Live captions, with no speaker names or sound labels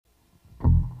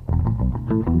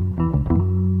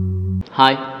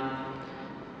Hi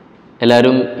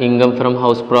എല്ലാവരും income from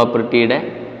house പ്രോപ്പർട്ടിയുടെ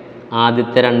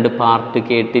ആദ്യത്തെ 2 പാർട്ട്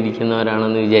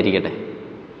കേട്ടിരിക്കുന്നവരാണെന്ന് വിചാരിക്കട്ടെ.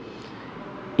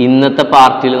 ഇന്നത്തെ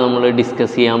പാർട്ടിൽ നമ്മൾ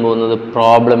ഡിസ്കസ് ചെയ്യാൻ പോകുന്നത്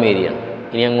പ്രോബ്ലം ഏരിയ ആണ്.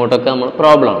 ഇനി അങ്ങോട്ടൊക്കെ നമ്മൾ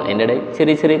പ്രോബ്ലമാണ്, അതിൻ്റെ ഇടയിൽ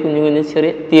ചെറിയ കുഞ്ഞു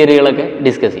തിയറികളൊക്കെ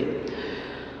ഡിസ്കസ് ചെയ്യും.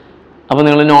 അപ്പോൾ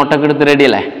നിങ്ങൾ നോട്ടൊക്കെ എടുത്ത് റെഡി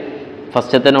അല്ലേ?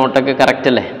 ഫസ്റ്റത്തെ നോട്ടൊക്കെ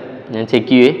കറക്റ്റ് അല്ലേ? ഞാൻ ചെക്ക്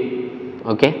ചെയ്യുവേ.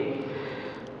 ഓക്കെ,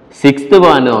 6th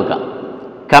പോയിന്റ് നോക്കാം.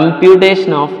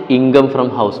 Computation of income from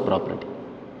house property.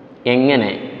 എങ്ങനെ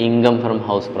income from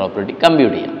house property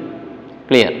compute ചെയ്യാം?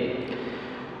 ക്ലിയർ?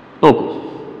 നോക്കൂ,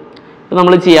 ഇപ്പോൾ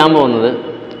നമ്മൾ ചെയ്യാൻ പോകുന്നത്,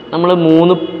 നമ്മൾ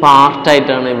 3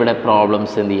 പാർട്ടായിട്ടാണ് ഇവിടെ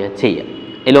പ്രോബ്ലംസ് എന്ത് ചെയ്യുക.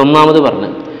 അതിൽ ഒന്നാമത് പറഞ്ഞ്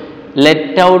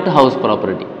ലെറ്റ് ഔട്ട് ഹൗസ്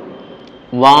പ്രോപ്പർട്ടി,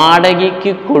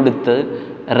 വാടകയ്ക്ക് കൊടുത്ത്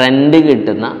റെൻ്റ്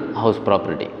കിട്ടുന്ന ഹൗസ്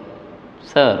പ്രോപ്പർട്ടി.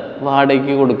 സർ,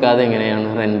 വാടകയ്ക്ക് കൊടുക്കാതെ എങ്ങനെയാണ്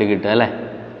റെൻ്റ് കിട്ടുക അല്ലേ?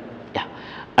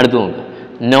 അടുത്ത് നോക്കുക,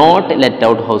 not let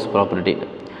out house property.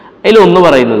 അതിലൊന്ന്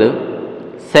പറയുന്നത്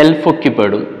സെൽഫ്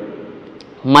ഒക്യുപ്പൈഡും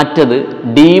മറ്റത്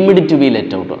ഡീംഡ് ടു ബി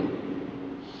ലെറ്റ് ഔട്ടാണ്.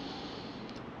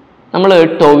 നമ്മൾ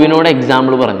ടോവിനോടെ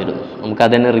എക്സാമ്പിൾ പറഞ്ഞിരുന്നു,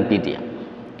 നമുക്കതന്നെ റിപ്പീറ്റ് ചെയ്യാം.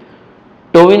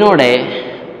 ടോവിനോടെ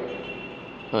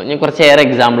ഞാൻ കുറച്ചേറെ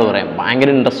എക്സാമ്പിൾ പറയാം, ഭയങ്കര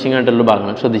ഇൻട്രസ്റ്റിംഗ് ആയിട്ടുള്ള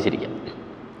ഭാഗമാണ്, ശ്രദ്ധിച്ചിരിക്കാം.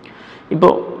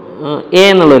 ഇപ്പോൾ എ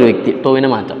എന്നുള്ളൊരു വ്യക്തി,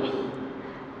 ടോവിനെ മാറ്റാം.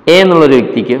 എ എന്നുള്ളൊരു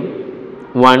വ്യക്തിക്ക്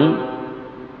 1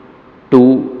 2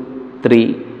 3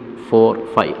 4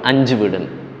 5 5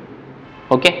 വീടുണ്ട്.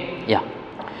 ഓക്കെ,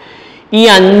 ഈ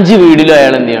 5 വീടിലും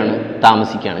അയാൾ എന്ത് ചെയ്യാണ്?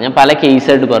 താമസിക്കുകയാണ്. ഞാൻ പല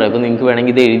കേസായിട്ട് പറയാം, അപ്പോൾ നിങ്ങൾക്ക്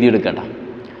വേണമെങ്കിൽ ഇത് എഴുതിയെടുക്കട്ടെ.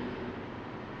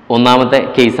 ഒന്നാമത്തെ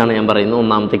കേസാണ് ഞാൻ പറയുന്നത്.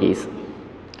 ഒന്നാമത്തെ കേസ്,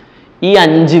 ഈ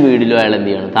 5 വീടിലും അയാൾ എന്ത്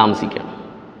ചെയ്യാണ്? താമസിക്കുകയാണ്.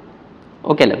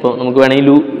 ഓക്കെ അല്ലേ? അപ്പോൾ നമുക്ക് വേണമെങ്കിൽ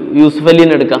യൂസുഫ്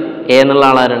അലിനെ എടുക്കാം. എ എന്നുള്ള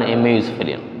ആളാരാണ്? MA യൂസുഫ്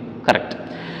അലിയാണ്. കറക്റ്റ്.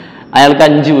 അയാൾക്ക്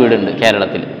 5 വീടുണ്ട്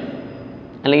കേരളത്തിൽ,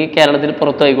 അല്ലെങ്കിൽ കേരളത്തിൽ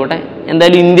പുറത്തായിക്കോട്ടെ,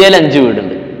 എന്തായാലും ഇന്ത്യയിൽ 5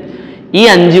 വീടുണ്ട്. ഈ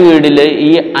 5 വീടിൽ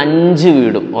ഈ 5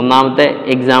 വീടും, ഒന്നാമത്തെ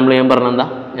എക്സാമ്പിൾ ഞാൻ പറഞ്ഞെന്താ,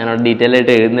 ഞാനവിടെ ഡീറ്റെയിൽ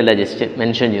ആയിട്ട് എഴുതുന്നില്ല, ജസ്റ്റ്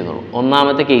മെൻഷൻ ചെയ്യുന്നുള്ളൂ.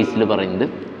 ഒന്നാമത്തെ കേസിൽ പറയുന്നത്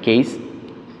കേസ്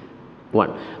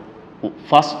 1.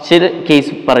 ഫസ്റ്റ്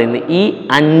കേസ് പറയുന്നത് ഈ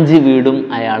 5 വീടും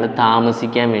അയാൾ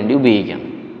താമസിക്കാൻ വേണ്ടി ഉപയോഗിക്കണം.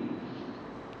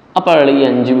 അപ്പോൾ അയാൾ ഈ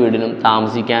 5 വീടിനും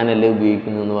താമസിക്കാനല്ലേ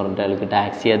ഉപയോഗിക്കുന്നു എന്ന് പറഞ്ഞിട്ട് അയാൾക്ക്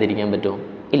ടാക്സ് ചെയ്യാതിരിക്കാൻ പറ്റുമോ?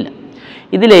 ഇല്ല.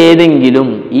 ഇതിലേതെങ്കിലും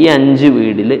ഈ 5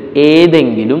 വീടിൽ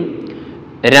ഏതെങ്കിലും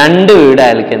 2 വീട്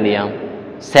അയാൾക്ക് എന്ത് ചെയ്യാം?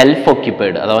 സെൽഫ്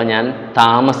ഒക്യുപ്പൈഡ്, അഥവാ ഞാൻ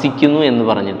താമസിക്കുന്നു എന്ന്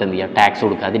പറഞ്ഞിട്ട് എന്ത് ചെയ്യാം? ടാക്സ്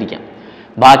കൊടുക്കാതിരിക്കാം.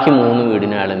 ബാക്കി 3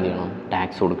 വീടിന് അയാൾ എന്ത് ചെയ്യണം?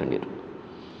 ടാക്സ് കൊടുക്കേണ്ടി വരും.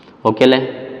 ഓക്കെ അല്ലേ?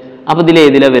 അപ്പോൾ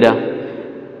ഇതിലേതിലാണ് വരിക?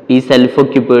 ഈ സെൽഫ്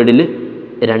ഒക്യുപ്പൈഡിൽ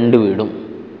 2 വീടും.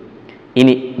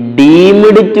 ഇനി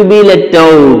deemed to B let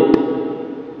out,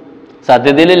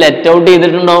 സത്യത്തിൽ ലെറ്റ് ഔട്ട്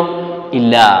ചെയ്തിട്ടുണ്ടോ?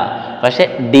 ഇല്ല. പക്ഷെ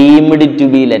deemed to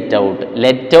B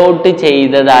let out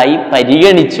ചെയ്തതായി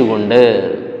പരിഗണിച്ചുകൊണ്ട്,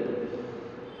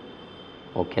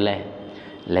 ഓക്കെ അല്ലേ?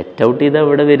 ലെറ്റ് ഔട്ട് ചെയ്ത്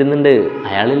അവിടെ വരുന്നുണ്ട്.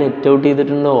 അയാൾ ലെറ്റ് ഔട്ട്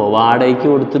ചെയ്തിട്ടുണ്ടോ? വാടകയ്ക്ക്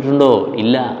കൊടുത്തിട്ടുണ്ടോ?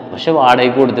 ഇല്ല. പക്ഷെ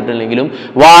വാടകയ്ക്ക് കൊടുത്തിട്ടില്ലെങ്കിലും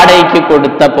വാടകയ്ക്ക്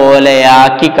കൊടുത്ത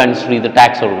പോലെയാക്കി കൺസിഡർ ചെയ്ത്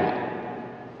ടാക്സ് കൊടുക്കണം.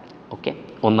 ഓക്കെ,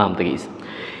 ഒന്നാമത്തെ കേസ്.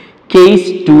 കേസ്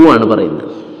 2 ആണ്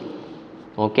പറയുന്നത്.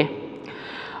 ഓക്കെ,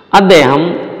 അദ്ദേഹം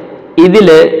ഇതിൽ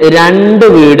 2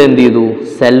 വീട് എന്ത് ചെയ്തു?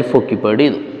 സെൽഫ് ഒക്യുപ്പൈഡ്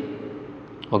ചെയ്തു.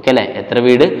 ഓക്കെ അല്ലേ? എത്ര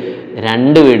വീട്?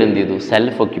 2 വീട് എന്ത് ചെയ്തു?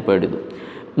 സെൽഫ് ഒക്യുപ്പൈഡ് ചെയ്തു.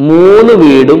 3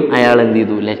 വീടും അയാൾ എന്ത്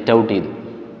ചെയ്തു? ലെറ്റ് ഔട്ട് ചെയ്തു.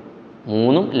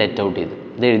 3ഉം ലെറ്റ് ഔട്ട് ചെയ്തു.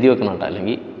 ഇത് എഴുതി വെക്കണം കേട്ടോ,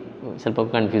 അല്ലെങ്കിൽ ചിലപ്പോൾ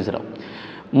കൺഫ്യൂസ്ഡ് ആവും.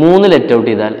 3 ലെറ്റ് ഔട്ട്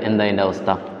ചെയ്താൽ എന്താ അതിൻ്റെ അവസ്ഥ?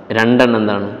 2 എണ്ണം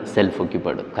എന്താണ്? Self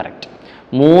occupied. Correct.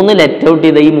 3 let out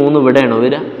ചെയ്ത ഈ 3 ഇവിടെയാണോ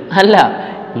വരിക? അല്ല.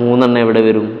 3 എണ്ണം എവിടെ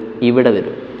വരും? ഇവിടെ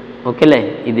വരും. ഓക്കെ അല്ലേ?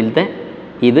 ഇതിലത്തെ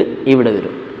ഇത് ഇവിടെ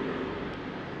വരും.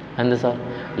 എന്താ സാർ,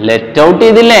 ലെറ്റ് ഔട്ട്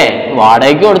ചെയ്തില്ലേ?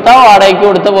 വാടകയ്ക്ക് കൊടുത്താൽ വാടകയ്ക്ക്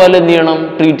കൊടുത്ത പോലെ എന്ത് ചെയ്യണം?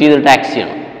 ട്രീറ്റ് ചെയ്ത് ടാക്സ്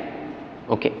ചെയ്യണം.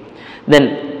 ഓക്കെ, ദെൻ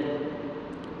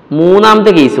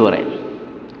മൂന്നാമത്തെ കേസ് പറയാം.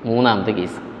 മൂന്നാമത്തെ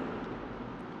കേസ്,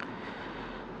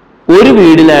 ഒരു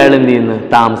വീടിൽ അയാൾ എന്ത് ചെയ്യുന്നു?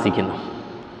 താമസിക്കുന്നു.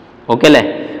 ഓക്കെ അല്ലേ?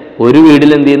 ഒരു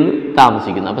വീടിൽ എന്ത് ചെയ്യുന്നു?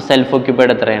 താമസിക്കുന്നു. അപ്പോൾ സെൽഫ്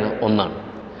ഒക്യുപ്പൈഡ് എത്രയാണ്? 1 ആണ്.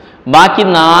 ബാക്കി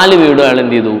 4 വീടും അയാൾ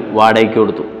എന്ത് ചെയ്തു? വാടകയ്ക്ക്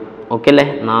കൊടുത്തു. ഓക്കെ അല്ലേ?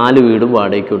 4 വീടും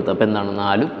വാടകയ്ക്ക് കൊടുത്തു. അപ്പോൾ എന്താണ്?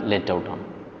 4ഉം ലെറ്റ് ഔട്ടാണ്.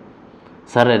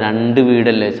 സാറ് 2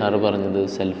 വീടല്ലേ സാറ് പറഞ്ഞത്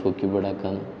സെൽഫ് ഒക്യുപ്പൈഡ്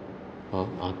ആക്കാന്ന്?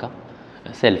 ആക്കാം.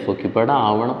 സെൽഫ് ഒക്യുപ്പൈഡ്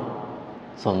ആവണം,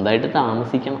 സ്വന്തമായിട്ട്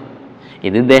താമസിക്കണം.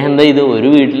 ഇത് ഇദ്ദേഹം എന്താ, ഇത് ഒരു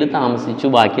വീട്ടിൽ താമസിച്ചു,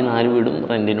 ബാക്കി 4 വീടും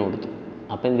റെൻറ്റിന് കൊടുത്തു.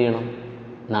 അപ്പോൾ എന്ത് ചെയ്യണം?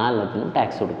 4ത്തിനും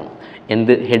ടാക്സ് കൊടുക്കണം.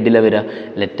 എന്ത് ഹെഡിലാണ് വരിക?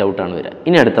 ലെറ്റ് ഔട്ടാണ് വരിക.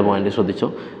 ഇനി അടുത്ത പോയിന്റ് ശ്രദ്ധിച്ചോ.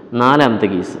 4ാമത്തെ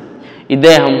കേസ്,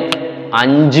 ഇദ്ദേഹം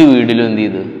 5 വീടിലും എന്ത്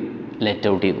ചെയ്തു? ലെറ്റ്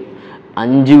ഔട്ട് ചെയ്തു.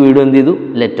 5 വീടും എന്ത് ചെയ്തു?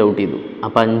 ലെറ്റ് ഔട്ട് ചെയ്തു.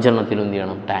 അപ്പോൾ 5 എണ്ണത്തിലും എന്ത്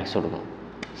ചെയ്യണം? ടാക്സ് കൊടുക്കണം.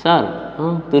 സാർ,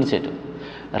 തീർച്ചയായിട്ടും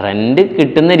റെൻറ്റ്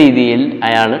കിട്ടുന്ന രീതിയിൽ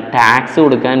അയാൾ ടാക്സ്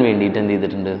കൊടുക്കാൻ വേണ്ടിയിട്ട് എന്ത്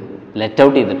ചെയ്തിട്ടുണ്ട്? ലെറ്റ്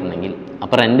ഔട്ട് ചെയ്തിട്ടുണ്ടെങ്കിൽ,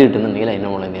 അപ്പോൾ റെൻറ്റ് കിട്ടുന്നുണ്ടെങ്കിൽ അതിൻ്റെ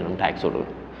മുകളിൽ എന്ത് ചെയ്യണം? ടാക്സ്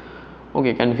കൊടുക്കണം.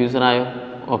 ഓക്കെ, കൺഫ്യൂസൺ ആയോ?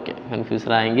 ഓക്കെ,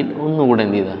 കൺഫ്യൂസ്ഡ് ആയെങ്കിൽ ഒന്നുകൂടെ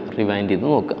എന്ത് ചെയ്താൽ റിവൈൻഡ് ചെയ്ത്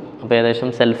നോക്കുക. അപ്പോൾ ഏകദേശം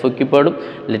സെൽഫ് ഒക്യുപ്പേർഡും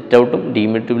ലെറ്റ് ഔട്ടും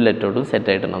ഡീമിറ്റീവ് ലെറ്റ് ഔട്ടും സെറ്റ്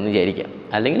ആയിട്ടുണ്ടെന്ന് വിചാരിക്കാം.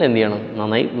 അല്ലെങ്കിൽ എന്ത് ചെയ്യണം,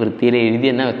 നന്നായി വൃത്തിയിൽ എഴുതി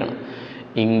തന്നെ വെക്കണം.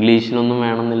 ഇംഗ്ലീഷിലൊന്നും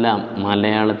വേണമെന്നില്ല,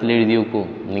 മലയാളത്തിൽ എഴുതി വെക്കൂ.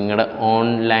 നിങ്ങളുടെ ഓൺ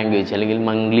ലാംഗ്വേജ് അല്ലെങ്കിൽ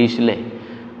മംഗ്ലീഷിലെ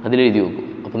അതിലെഴുതി വെക്കും.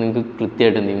 അപ്പോൾ നിങ്ങൾക്ക്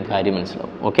കൃത്യമായിട്ട് എന്തെങ്കിലും കാര്യം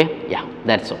മനസ്സിലാവും. Okay, yeah,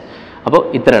 that's all. അപ്പോൾ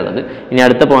ഇത്രയുള്ളത്. ഇനി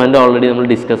അടുത്ത പോയിന്റ് ഓൾറെഡി നമ്മൾ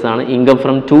ഡിസ്കസ് ആണ്. Income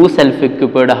from 2 self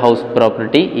ഒക്യുപ്പേർഡ് house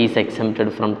property is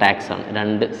exempted from tax ആണ്.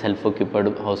 2 സെൽഫ്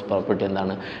ഒക്യുപ്പേർഡ് ഹൗസ് പ്രോപ്പർട്ടി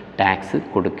എന്താണ്, ടാക്സ്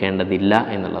കൊടുക്കേണ്ടതില്ല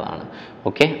എന്നുള്ളതാണ്.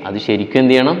 ഓക്കെ, അത് ശരിക്കും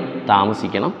എന്ത് ചെയ്യണം,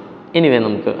 താമസിക്കണം. എനിവേ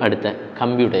നമുക്ക് അടുത്ത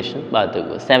കമ്പ്യൂട്ടേഷൻ ഭാഗത്തേക്ക്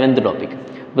പോകും. 7th topic.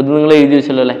 അപ്പോൾ ഇത് നിങ്ങൾ എഴുതി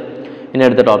വെച്ചല്ലോ അല്ലേ? ഇനി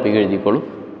അടുത്ത topic എഴുതിക്കോളൂ.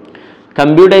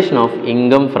 Computation of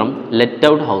income from let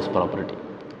out house property.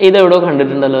 ഇതെവിടെയോ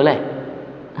കണ്ടിട്ടുണ്ടല്ലോ അല്ലേ?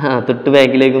 തൊട്ട്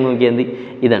ബാക്കിലേക്ക് നോക്കിയാൽ മതി.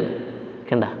 ഇതാണ്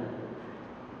കണ്ട,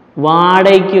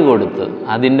 വാടകയ്ക്ക് കൊടുത്ത്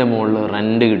അതിൻ്റെ മുകളിൽ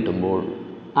റെൻ്റ് കിട്ടുമ്പോൾ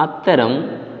അത്തരം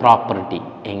പ്രോപ്പർട്ടി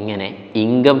എങ്ങനെ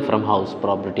ഇൻകം ഫ്രം ഹൗസ്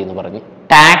പ്രോപ്പർട്ടി എന്ന് പറഞ്ഞ്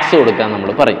ടാക്സ് കൊടുക്കാൻ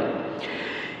നമ്മൾ പറയും.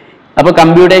 അപ്പോൾ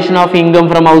computation of income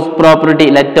from house property,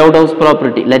 let out house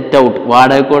property, let out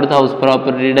വാടകയ്ക്ക് കൊടുത്ത ഹൗസ്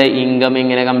പ്രോപ്പർട്ടിയുടെ ഇൻകം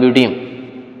എങ്ങനെ കമ്പ്യൂട്ട് ചെയ്യും?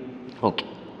 ഓക്കെ,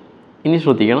 ഇനി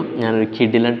ശ്രദ്ധിക്കണം, ഞാനൊരു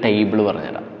കിടിലൻ ടേബിൾ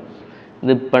പറഞ്ഞുതരാം.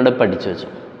 ഇത് ഇപ്പോഴേ പഠിച്ചു വെച്ചോ,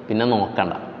 പിന്നെ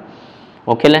നോക്കണ്ട.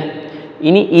 ഓക്കെ അല്ലേ?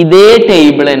 ഇനി ഇതേ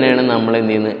ടേബിൾ തന്നെയാണ് നമ്മൾ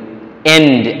എന്ത് ചെയ്യുന്നത്,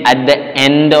 at the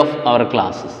end of our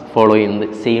classes follow ചെയ്യുന്നത്.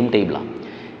 Same ടേബിളാണ്,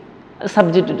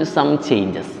 subject to some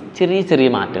changes, ചെറിയ ചെറിയ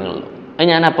മാറ്റങ്ങളുള്ളൂ. അത്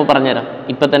ഞാൻ അപ്പോൾ പറഞ്ഞുതരാം.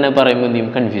 ഇപ്പം തന്നെ പറയുമ്പോൾ എന്ത്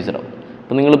ചെയ്യും, കൺഫ്യൂസ്ഡ് ആവും.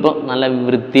 അപ്പോൾ നിങ്ങളിപ്പോൾ നല്ല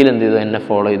വൃത്തിയിൽ എന്ത് ചെയ്തു, എന്നെ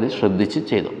ഫോളോ ചെയ്ത് ശ്രദ്ധിച്ച്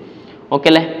ചെയ്തു. ഓക്കെ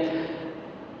അല്ലേ?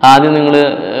 ആദ്യം നിങ്ങൾ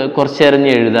കുറച്ച് നേരം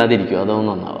എഴുതാതിരിക്കും, അതൊന്നും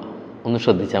നന്നാവുക, ഒന്ന്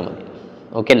ശ്രദ്ധിച്ചാൽ മതി.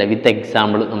 ഓക്കെ അല്ലേ? വിത്ത്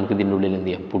എക്സാമ്പിൾ നമുക്ക് ഇതിൻ്റെ ഉള്ളിൽ എന്ത്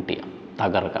ചെയ്യാം, പുട്ട് ചെയ്യാം,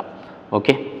 തകർക്കാം.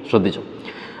 ഓക്കെ, ശ്രദ്ധിച്ചു.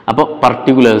 അപ്പോൾ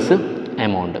പർട്ടിക്കുലേഴ്സ്,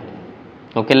 എമൗണ്ട്.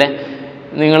 ഓക്കെ അല്ലേ?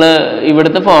 നിങ്ങൾ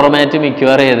ഇവിടുത്തെ ഫോർമാറ്റ്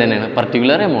മിക്കവാറും ഏത് തന്നെയാണ്,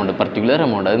 പർട്ടിക്കുലർ എമൗണ്ട്.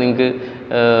 അത് നിങ്ങൾക്ക്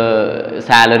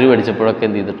സാലറി പഠിച്ചപ്പോഴൊക്കെ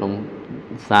എന്ത് ചെയ്തിട്ടും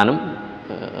സാധനം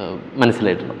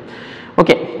മനസ്സിലായിട്ടുണ്ടാവും.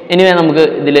 ഓക്കെ, എനിവേ നമുക്ക്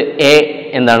ഇതിൽ എ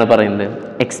എന്താണ് പറയുന്നത്,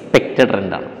 എക്സ്പെക്റ്റഡ്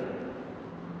റെൻ്റാണ്.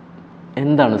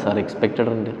 എന്താണ് സാർ എക്സ്പെക്റ്റഡ്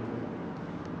റെൻ്റ്?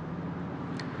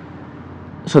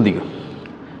 ശ്രദ്ധിക്കും,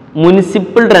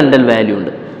 മുനിസിപ്പൽ റെൻ്റൽ വാല്യൂ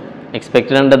ഉണ്ട്.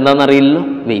 എക്സ്പെക്റ്റഡ് റെൻ്റ് എന്താണെന്ന് അറിയില്ലല്ലോ,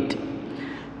 വെയിറ്റ്.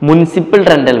 മുനിസിപ്പൽ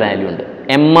റെൻ്റൽ വാല്യൂ ഉണ്ട്,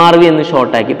 MRV എന്ന്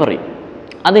ഷോർട്ടാക്കി പറയും.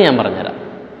 അത് ഞാൻ പറഞ്ഞുതരാം.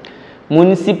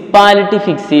 മുനിസിപ്പാലിറ്റി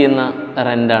ഫിക്സ് ചെയ്യുന്ന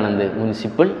റെൻ്റാണെന്ത്,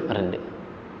 മുനിസിപ്പൽ റെൻ്റ്.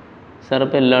 സാർ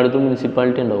ഇപ്പോൾ എല്ലായിടത്തും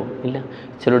മുനിസിപ്പാലിറ്റി ഉണ്ടാവും? ഇല്ല,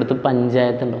 ചിലയിടത്ത്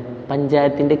പഞ്ചായത്ത് ഉണ്ടാവും.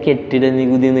 പഞ്ചായത്തിൻ്റെ കെട്ടിട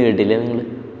നികുതി എന്ന് കേട്ടില്ലേ നിങ്ങൾ?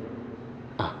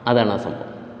 അതാണ് ആ സംഭവം.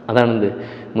 അതാണെന്ത്,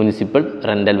 മുനിസിപ്പൽ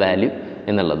റെൻ്റൽ വാല്യൂ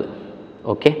എന്നുള്ളത്.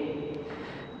 ഓക്കെ,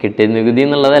 കെട്ടിട നികുതി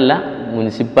എന്നുള്ളതല്ല,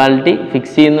 മുനിസിപ്പാലിറ്റി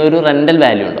ഫിക്സ് ചെയ്യുന്ന ഒരു റെൻ്റൽ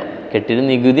വാല്യൂ ഉണ്ടോ. കെട്ടിട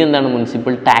നികുതി എന്താണ്,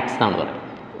 മുനിസിപ്പൽ ടാക്സ് എന്നാണ് പറയുന്നത്.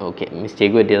 ഓക്കെ,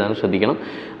 മിസ്റ്റേക്ക് പറ്റിയതാണ്, ശ്രദ്ധിക്കണം.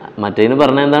 മറ്റേതിന്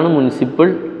പറഞ്ഞാൽ എന്താണ്, മുനിസിപ്പൽ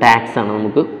ടാക്സ് ആണ്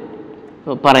നമുക്ക്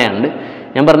പറയാനുണ്ട്.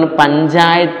 ഞാൻ പറഞ്ഞു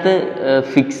പഞ്ചായത്ത്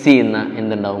ഫിക്സ് ചെയ്യുന്ന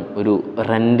എന്തുണ്ടാവും, ഒരു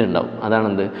റെൻ്റ് ഉണ്ടാവും.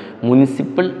 അതാണെന്ത്,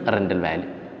 municipal rental value.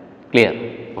 Clear?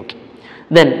 Okay.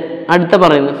 Then അടുത്ത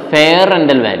പറയുന്നത് ഫെയർ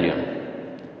റെൻ്റൽ വാല്യൂ ആണ്.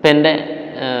 ഇപ്പം എൻ്റെ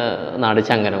നാട്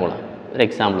ചങ്ങരംകുളം, ഒരു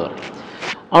എക്സാമ്പിൾ പറയാം.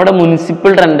 അവിടെ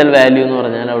മുനിസിപ്പൽ റെൻ്റൽ വാല്യൂ എന്ന്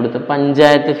പറഞ്ഞാൽ അവിടുത്തെ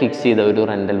പഞ്ചായത്ത് ഫിക്സ് ചെയ്ത ഒരു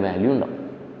റെൻ്റൽ വാല്യൂ ഉണ്ടാവും.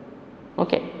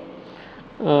 ഓക്കെ,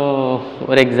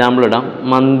 ഒരു എക്സാമ്പിൾ ഇടാം.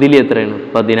 മന്ത്ലി എത്രയാണ്,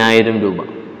 10,000 രൂപ.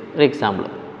 ഒരു എക്സാമ്പിൾ.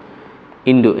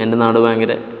 ഇൻറ്റു എൻ്റെ നാട്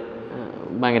ഭയങ്കര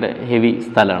ഹെവി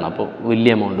സ്ഥലമാണ്, അപ്പോൾ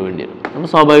വലിയ എമൗണ്ട് വേണ്ടി വരും. അപ്പോൾ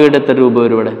സ്വാഭാവികമായിട്ട് എത്ര രൂപ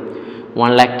വരും ഇവിടെ,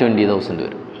 1,20,000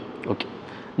 വരും. ഓക്കെ,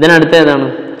 ഇതിനടുത്ത ഏതാണ്,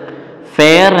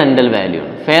 ഫെയർ റെൻ്റൽ വാല്യൂ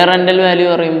ആണ്. ഫെയർ റെൻ്റൽ വാല്യൂ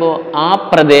പറയുമ്പോൾ ആ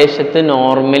പ്രദേശത്ത്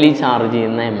നോർമലി ചാർജ്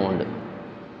ചെയ്യുന്ന എമൗണ്ട്.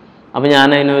 അപ്പോൾ ഞാൻ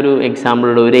അതിനൊരു എക്സാമ്പിൾ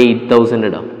ഇടാം, ഒരു 8,000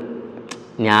 ഇടാം.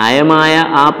 ന്യായമായ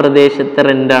ആ പ്രദേശത്തെ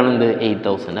റെൻ്റാണെന്ത്,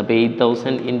 8,000. അപ്പോൾ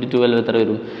 8,000 × 12 എത്ര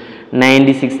വരും,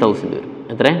 96,000 വരും.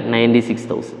 എത്ര,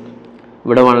 96,000.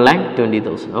 ഇവിടെ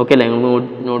 1,20,000. ഓക്കെ അല്ലേ? നിങ്ങൾ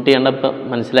നോട്ട് ചെയ്യേണ്ട, ഇപ്പം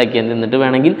മനസ്സിലാക്കിയാൽ എന്നിട്ട്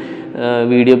വേണമെങ്കിൽ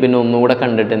വീഡിയോ പിന്നെ ഒന്നുകൂടെ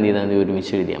കണ്ടിട്ട് എന്ത് ചെയ്താൽ മതി,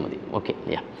 ഒരുമിച്ച് എഴുതിയാൽ മതി. ഓക്കെ,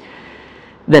 യാ.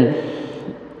 ദെൻ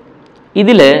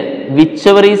ഇതിൽ വിച്ച്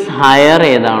എവർ ഈസ് ഹയർ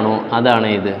ഏതാണോ അതാണ്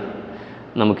ഇത്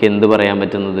നമുക്ക് എന്ത് പറയാൻ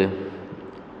പറ്റുന്നത്,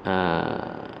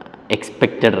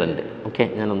 എക്സ്പെക്റ്റഡ് റെൻ്റ്. ഓക്കെ,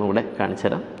 ഞാനൊന്നുകൂടെ കാണിച്ചു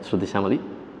തരാം, ശ്രദ്ധിച്ചാൽ മതി.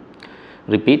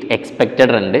 റിപ്പീറ്റ്,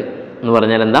 എക്സ്പെക്റ്റഡ് റെൻ്റ് എന്ന്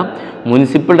പറഞ്ഞാൽ എന്താ,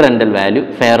 municipal rental value,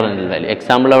 fair rental value.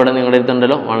 Example അവിടെ നിങ്ങളുടെ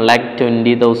അടുത്തുണ്ടല്ലോ,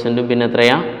 1,20,000 പിന്നെ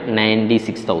എത്രയാ,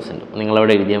 96,000.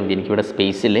 നിങ്ങളവിടെ എഴുതിയാൽ മതി, എനിക്കിവിടെ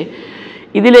സ്പേസ് ഇല്ലേ.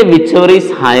 ഇതിൽ വിച്ച് എവർ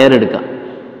ഈസ് ഹയർ എടുക്കുക,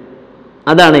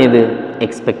 അതാണ് ഇത്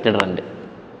എക്സ്പെക്റ്റഡ് റെൻ്റ്.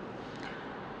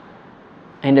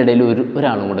 അതിൻ്റെ ഇടയിൽ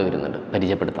ഒരാളും കൂടെ വരുന്നുണ്ട്,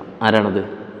 പരിചയപ്പെടുത്താം. ആരാണത്,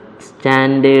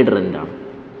 സ്റ്റാൻഡേർഡ് റെൻ്റാണ്.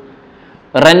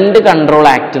 റെൻ്റ് കൺട്രോൾ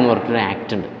ആക്ട് എന്ന് പറഞ്ഞിട്ടൊരു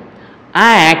ആക്ട് ഉണ്ട്. ആ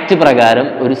ആക്ട് പ്രകാരം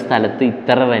ഒരു സ്ഥലത്ത്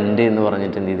ഇത്ര റെൻ്റ് എന്ന്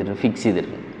പറഞ്ഞിട്ട് എന്ത് ചെയ്തിട്ടുണ്ട്, ഫിക്സ്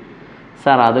ചെയ്തിട്ടുണ്ട്.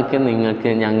 സാർ അതൊക്കെ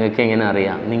ഞങ്ങൾക്ക് എങ്ങനെ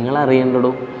അറിയാം, നിങ്ങൾ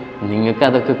അറിയേണ്ടടോ, നിങ്ങൾക്ക്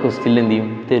അതൊക്കെ ക്വസ്റ്റ്യനിൽ എന്ത് ചെയ്യും,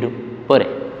 തരും. പോരെ?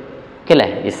 ഓക്കെ അല്ലേ?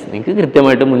 യെസ്, നിങ്ങൾക്ക്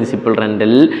കൃത്യമായിട്ട് municipal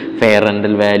rental, fair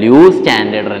rental value,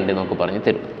 standard rent എന്നൊക്കെ പറഞ്ഞ്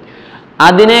തരും.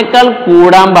 അതിനേക്കാൾ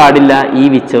കൂടാൻ പാടില്ല ഈ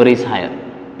whichever is higher.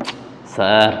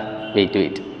 Sir wait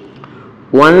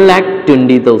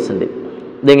 1,20,000.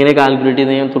 ഇതെങ്ങനെ കാൽക്കുലേറ്റ്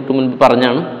ചെയ്യുന്നത് ഞാൻ തൊട്ട് മുൻപ്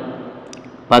പറഞ്ഞാണ്.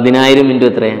 10,000 ഇൻറ്റു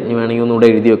എത്രയാണ്? ഇനി വേണമെങ്കിൽ ഒന്നുകൂടെ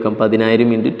എഴുതി വെക്കാം. 10,000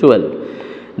 ഇൻറ്റു 12.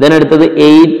 അടുത്തത്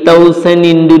 8,000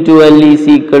 ഇൻറ്റു 12 ഈസ്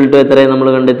ഈക്വൽ ടു എത്രയാണ് നമ്മൾ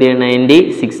കണ്ടെത്തിയ?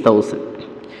 96,000.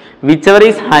 Whichever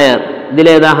is higher.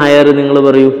 ഇതിലേതാ ഹയർ നിങ്ങൾ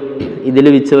പറയൂ? ഇതിൽ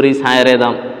വിച്ചവർ ഈസ് ഹയർ ഏതാ?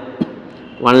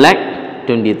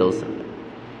 1,20,000.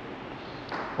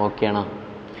 ഓക്കെ ആണോ?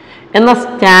 എന്നാൽ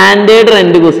സ്റ്റാൻഡേർഡ്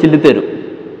റെന്റ് ക്വസ്റ്റ്യനിൽ തരും.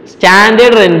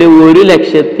 സ്റ്റാൻഡേർഡ് റെന്റ്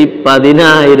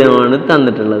 1,10,000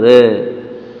 തന്നിട്ടുള്ളത്.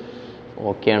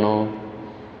 ഓക്കെ ആണോ?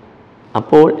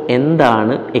 അപ്പോൾ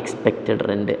എന്താണ് expected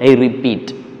rent? I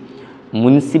repeat,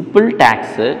 municipal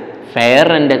tax, fair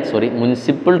rental,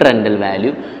 municipal rental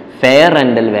value, fair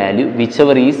rental value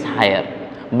whichever is higher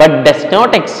but does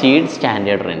not exceed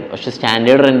standard rent. പക്ഷെ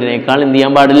സ്റ്റാൻഡേർഡ് റെന്റിനേക്കാൾ എന്ത്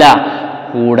ചെയ്യാൻ പാടില്ല?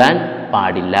 കൂടാൻ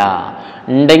പാടില്ല.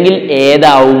 ഉണ്ടെങ്കിൽ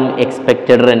ഏതാവും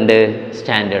expected rent?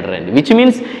 Standard rent. Which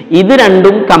means ഇത്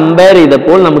രണ്ടും കമ്പയർ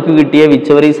ചെയ്തപ്പോൾ നമുക്ക് കിട്ടിയ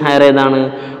വിച്ചവർ ഈസ് ഹയർ ഏതാണ്?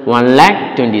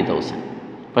 1,20,000.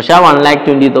 പക്ഷെ ആ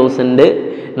 1,20,000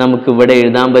 നമുക്ക് ഇവിടെ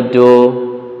എഴുതാൻ പറ്റുമോ?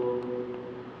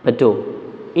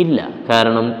 ഇല്ല.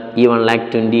 കാരണം ഈ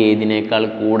 1,20,000 ഏതിനേക്കാൾ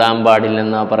കൂടാൻ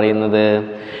പാടില്ലെന്നാണ് പറയുന്നത്?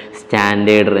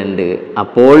 Standard rent.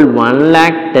 അപ്പോൾ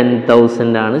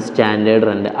 1,10,000 ആണ് സ്റ്റാൻഡേർഡ്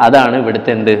റെന്റ്. അതാണ്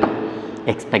ഇവിടുത്തെ എന്ത്?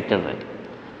 Expected rent.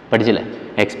 പഠിച്ചില്ലേ?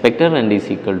 Expected rent is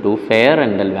equal to fair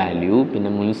rental value, പിന്നെ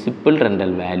municipal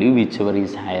rental value whichever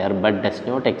is higher but does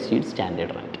not exceed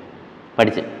standard rent.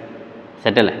 പഠിച്ച്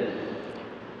സെറ്റല്ലേ?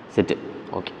 സെറ്റ്.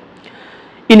 ഓക്കെ.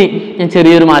 ഇനി ഞാൻ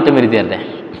ചെറിയൊരു മാറ്റം വരുത്തി തരട്ടെ.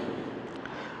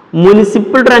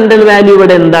 മുനിസിപ്പൽ റെന്റൽ വാല്യൂ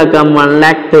ഇവിടെ എന്താക്കാം?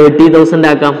 1,30,000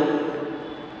 ആക്കാം.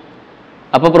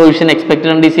 അപ്പോൾ provision expected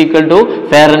rent is equal to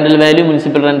fair rental value,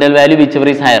 municipal rental value whichever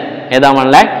is higher. ഏതാ?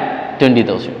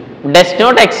 1,20,000. Does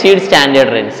not exceed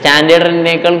standard rent. Standard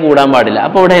റെന്റിനേക്കാൾ കൂടാൻ പാടില്ല.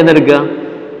 അപ്പോൾ ഇവിടെ ഏതെടുക്കുക?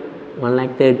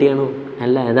 1,30,000 ആണോ?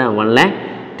 അല്ല, ഏതാ?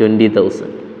 1,20,000.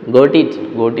 Got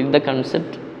it the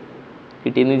concept.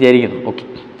 കിട്ടിയെന്ന് വിചാരിക്കുന്നു. ഓക്കെ.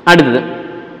 അടുത്തത്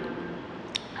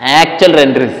ആക്ച്വൽ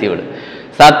റെന്റ് റിസീവ്ഡ്.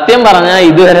 സത്യം പറഞ്ഞാൽ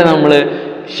ഇതുവരെ നമ്മൾ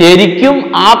ശരിക്കും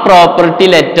ആ പ്രോപ്പർട്ടി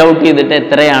ലെറ്റ് ഔട്ട് ചെയ്തിട്ട്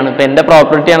എത്രയാണ്, ഇപ്പം എൻ്റെ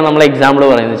പ്രോപ്പർട്ടിയാണ് നമ്മൾ എക്സാമ്പിൾ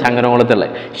പറയുന്നത്, ചങ്ങരംകുളത്തുള്ള.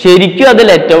 ശരിക്കും അത്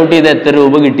ലെറ്റ് ഔട്ട് ചെയ്ത് എത്ര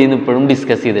രൂപ കിട്ടിയെന്ന് ഇപ്പോഴും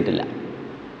ഡിസ്കസ് ചെയ്തിട്ടില്ല.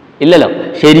 ഇല്ലല്ലോ.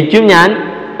 ശരിക്കും ഞാൻ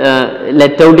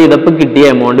ലെറ്റ് ഔട്ട് ചെയ്തപ്പോൾ കിട്ടിയ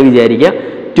എമൗണ്ട് വിചാരിക്കുക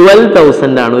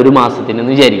 12,000 ആണ് ഒരു മാസത്തിന്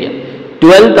എന്ന് വിചാരിക്കുക.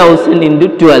 12,000 ഇൻറ്റു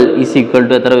 12 ഈസ് ഈക്വൽ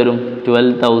ടു എത്ര വരും?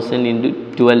 12,000 into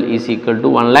 12 is equal to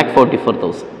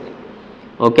 1,44,000.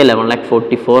 Okay അല്ലേ?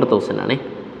 1,44,000 ആണേ.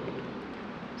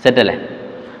 സെറ്റ് അല്ലേ?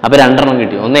 അപ്പോൾ രണ്ടെണ്ണം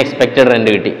കിട്ടി. ഒന്ന് എക്സ്പെക്റ്റഡ്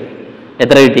റെന്റ് കിട്ടി.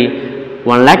 എത്ര കിട്ടി?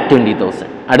 1,20,000.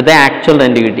 അടുത്ത ആക്ച്വൽ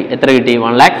റെന്റ് കിട്ടി. എത്ര കിട്ടി?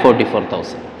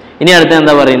 1,44,000. ഇനി അടുത്ത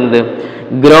എന്താ പറയുന്നത്?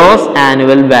 Gross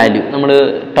annual value. നമ്മൾ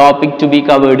ടോപ്പിക് ടു ബി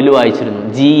കവേർഡിൽ വായിച്ചിരുന്നു,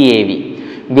 GAV.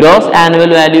 ഗ്രോസ്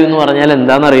ആനുവൽ വാല്യൂ എന്ന് പറഞ്ഞാൽ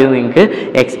എന്താണെന്ന് അറിയുന്നത് നിങ്ങൾക്ക്?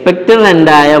 എക്സ്പെക്റ്റഡ്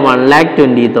റെന്റായ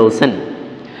 1,20,000,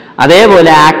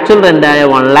 അതേപോലെ ആക്ച്വൽ റെന്റായ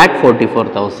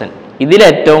 1,44,000.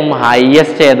 ഇതിലേറ്റവും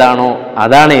ഹയസ്റ്റ് ഏതാണോ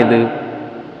അതാണ് ഇത്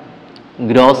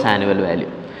ഗ്രോസ് ആനുവൽ വാല്യൂ.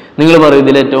 നിങ്ങൾ പറയും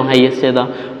ഇതിലേറ്റവും ഹയസ്റ്റ് ഏതാ?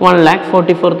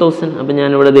 1,44,000. അപ്പം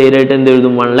ഞാനിവിടെ ധൈര്യമായിട്ട് എന്ത്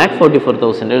എഴുതും?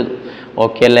 1,44,000 എഴുതും.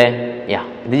 ഓക്കെ അല്ലേ?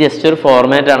 ഇത് ജസ്റ്റ് ഒരു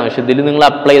ഫോർമാറ്റ് ആണ്. പക്ഷെ ഇതിൽ നിങ്ങൾ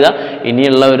അപ്ലൈ ചെയ്താൽ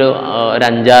ഇനിയുള്ള ഒരു 5,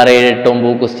 6, 7, 8,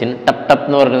 9 ക്വസ്റ്റ്യൻ ടപ്പ്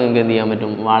എന്ന് പറഞ്ഞാൽ നിങ്ങൾക്ക് എന്ത് ചെയ്യാൻ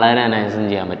പറ്റും? വളരെ അനാലിസിസ്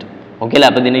ചെയ്യാൻ പറ്റും. ഓക്കെ അല്ലേ?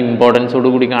 അപ്പോൾ ഇതിൻ്റെ ഇമ്പോർട്ടൻസോട്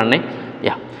കൂടി കാണണേ.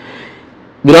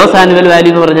 ഗ്രോസ് ആനുവൽ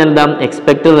വാല്യൂ എന്ന് പറഞ്ഞാൽ എന്താ?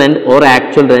 Expected rent or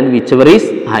actual rent whichever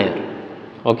is higher.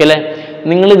 Okay അല്ലേ?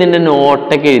 നിങ്ങൾ ഇതിൻ്റെ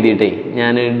നോട്ടൊക്കെ എഴുതിയിട്ടേ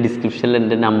ഞാൻ ഡിസ്ക്രിപ്ഷനിൽ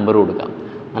എൻ്റെ നമ്പർ കൊടുക്കാം.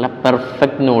 നല്ല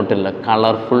പെർഫെക്റ്റ് നോട്ടുള്ള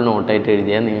കളർഫുൾ നോട്ടായിട്ട്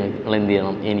എഴുതിയാൽ നിങ്ങൾ എന്ത്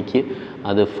ചെയ്യണം? എനിക്ക്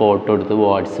അത് ഫോട്ടോ എടുത്ത്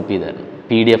വാട്സപ്പ് ചെയ്ത് തരണം.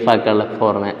 PDF ആക്കാനുള്ള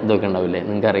ഫോർമാറ്റ് ഇതൊക്കെ ഉണ്ടാവില്ലേ?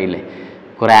 നിങ്ങൾക്ക് അറിയില്ലേ?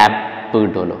 കുറേ ആപ്പ്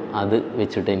കിട്ടുമല്ലോ, അത്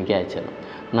വെച്ചിട്ട് എനിക്ക് അയച്ചു തരണം.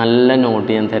 നല്ല നോട്ട്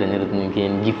ഞാൻ തിരഞ്ഞെടുത്ത് നിങ്ങൾക്ക്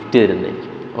ഞാൻ ഗിഫ്റ്റ്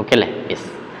തരുന്നതായിരിക്കും. ഓക്കെ അല്ലേ? യെസ്.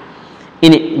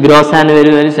 ഇനി ഗ്രോസ് ആനുവൽ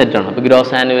വാല്യൂ സെറ്റാണ്. അപ്പോൾ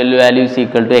gross annual value is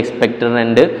equal to expected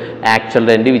rent, actual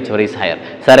rent whichever is higher.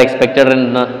 Sir expected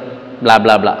rent blah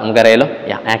blah blah നമുക്കറിയാലോ.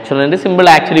 ആക്ച്വൽ റെന്റ് സിമ്പിൾ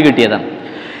ആക്ച്വലി കിട്ടിയതാണ്.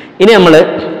 ഇനി നമ്മൾ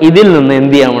ഇതിൽ നിന്ന്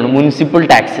എന്ത് ചെയ്യാൻ വേണം? Municipal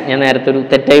tax. ഞാൻ നേരത്തെ ഒരു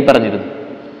തെറ്റായി പറഞ്ഞിരുന്നു.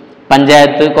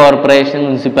 പഞ്ചായത്ത്, കോർപ്പറേഷൻ,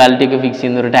 മുനിസിപ്പാലിറ്റി ഒക്കെ ഫിക്സ്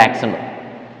ചെയ്യുന്ന ഒരു ടാക്സ് ഉണ്ട്,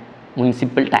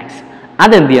 മുനിസിപ്പൽ ടാക്സ്.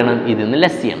 അതെന്ത് ചെയ്യണം? ഇതിൽ നിന്ന്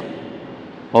ലെസ് ചെയ്യണം.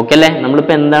 ഓക്കെ അല്ലേ?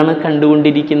 നമ്മളിപ്പോൾ എന്താണ്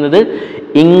കണ്ടുകൊണ്ടിരിക്കുന്നത്?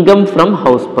 Income from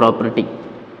house property.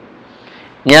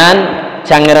 ഞാൻ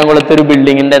ചങ്ങരംകുളത്ത് ഒരു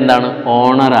ബിൽഡിങ്ങിന്റെ എന്താണ്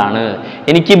ഓണറാണ്.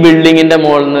 എനിക്ക് ബിൽഡിങ്ങിന്റെ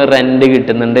മുകളിൽ നിന്ന് റെന്റ്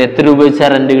കിട്ടുന്നുണ്ട്. എത്ര രൂപ വെച്ചാൽ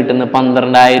റെന്റ് കിട്ടുന്നത്?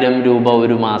 12,000 രൂപ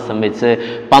ഒരു മാസം വെച്ച്.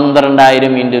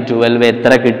 12,000 × 12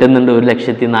 എത്ര കിട്ടുന്നുണ്ട്?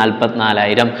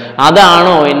 1,44,000.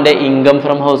 അതാണോ എൻ്റെ ഇൻകം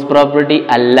ഫ്രം ഹൗസ് പ്രോപ്പർട്ടി?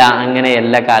 അല്ല,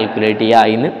 അങ്ങനെയല്ല കാൽക്കുലേറ്റ് ചെയ്യുക.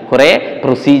 അതിന് കുറേ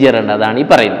പ്രൊസീജിയർ ഉണ്ട്, അതാണ് ഈ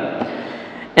പറയുന്നത്.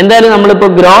 എന്തായാലും നമ്മളിപ്പോൾ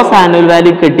ഗ്രോസ് ആനുവൽ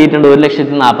വാല്യൂ കിട്ടിയിട്ടുണ്ട്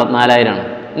 1,44,000 ആണ്.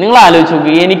 നിങ്ങൾ ആലോചിച്ച്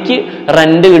നോക്കി, എനിക്ക്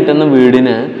റെന്റ് കിട്ടുന്ന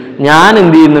വീടിന് ഞാൻ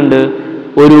എന്ത് ചെയ്യുന്നുണ്ട്?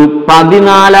 ഒരു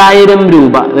 14,000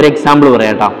 രൂപ, ഒരു എക്സാമ്പിൾ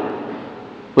പറയാം കേട്ടോ,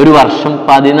 ഒരു വർഷം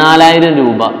 14,000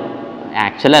 രൂപ,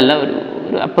 ആക്ച്വലി അല്ല, ഒരു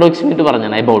അപ്രോക്സിമേറ്റ്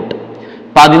പറഞ്ഞാണ്, എബൌട്ട്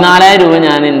 14,000 രൂപ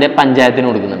ഞാൻ എൻ്റെ പഞ്ചായത്തിന്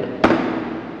കൊടുക്കുന്നുണ്ട്.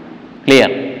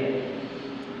 ക്ലിയർ?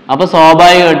 അപ്പൊ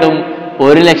സ്വാഭാവികമായിട്ടും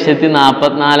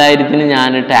 1,44,000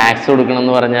 ഞാൻ ടാക്സ് കൊടുക്കണം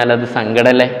എന്ന് പറഞ്ഞാൽ അത്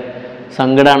സങ്കടമല്ലേ?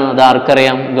 സങ്കടമാണ്. അത്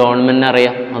ആർക്കറിയാം? ഗവൺമെന്റിന്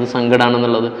അറിയാം അത്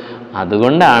സങ്കടമാണെന്നുള്ളത്.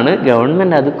 അതുകൊണ്ടാണ്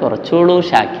ഗവൺമെന്റ് അത് കുറച്ചോളൂ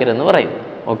ഷാക്കിർ എന്ന് പറയും.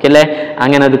 ഓക്കെ അല്ലേ?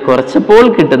 അങ്ങനെ അത് കുറച്ചപ്പോൾ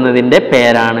കിട്ടുന്നതിന്റെ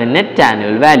പേരാണ് നെറ്റ്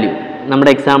ആനുവൽ വാല്യൂ.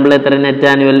 നമ്മുടെ എക്സാമ്പിൾ എത്ര? നെറ്റ്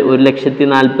ആനുവൽ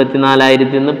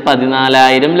 1,44,000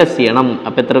 14,000 ലെസ് ചെയ്യണം.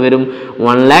 അപ്പൊ എത്ര വരും?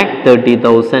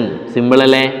 1,30,000. സിമ്പിൾ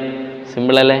അല്ലേ?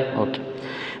 സിമ്പിൾ അല്ലേ? ഓക്കെ.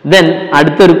 ദെൻ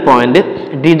അടുത്തൊരു പോയിന്റ്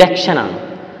ഡിഡക്ഷൻ ആണ്.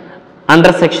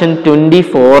 അണ്ടർ സെക്ഷൻ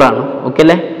 24 ആണ്. ഓക്കെ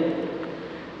അല്ലേ?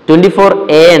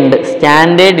 24A ഉണ്ട്,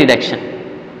 സ്റ്റാൻഡേർഡ് ഡിഡക്ഷൻ.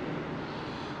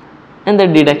 എന്താ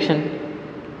ഡിഡക്ഷൻ?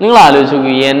 നിങ്ങൾ ആലോചിച്ച്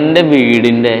നോക്കൂ, എൻ്റെ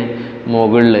വീടിൻ്റെ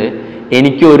മുകളിൽ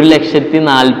എനിക്ക്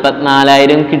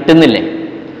 1,44,000 കിട്ടുന്നില്ലേ?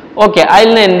 ഓക്കെ, അതിൽ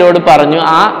നിന്ന് എന്നോട് പറഞ്ഞു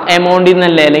ആ എമൗണ്ടിൽ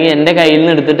നിന്നല്ലേ, അല്ലെങ്കിൽ എൻ്റെ കയ്യിൽ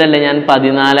നിന്ന് എടുത്തിട്ടല്ലേ ഞാൻ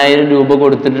 14,000 രൂപ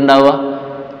കൊടുത്തിട്ടുണ്ടാവുക,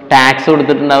 ടാക്സ്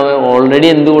കൊടുത്തിട്ടുണ്ടാവുക. ഓൾറെഡി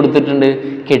എന്ത് കൊടുത്തിട്ടുണ്ട്?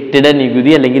 കെട്ടിട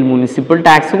നികുതി അല്ലെങ്കിൽ മുനിസിപ്പൽ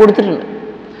ടാക്സ് കൊടുത്തിട്ടുണ്ട്.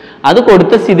 അത്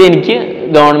കൊടുത്ത സ്ഥിതി എനിക്ക്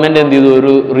ഗവൺമെന്റ് എന്ത് ചെയ്തു?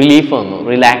 ഒരു റിലീഫ് തന്നു,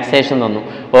 റിലാക്സേഷൻ തന്നു.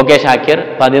 ഓക്കെ ഷാക്കിർ,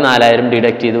 14,000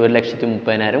 ഡിഡക്ട് ചെയ്ത്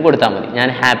 1,30,000 കൊടുത്താൽ മതി, ഞാൻ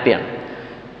ഹാപ്പിയാണ്.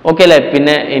 ഓക്കെ അല്ലേ?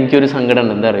 പിന്നെ എനിക്കൊരു സങ്കടം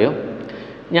ഉണ്ട്. എന്താ അറിയോ?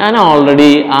 ഞാൻ ഓൾറെഡി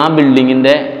ആ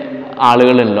ബിൽഡിങ്ങിൻ്റെ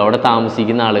ആളുകളുണ്ടല്ലോ, അവിടെ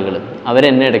താമസിക്കുന്ന ആളുകൾ,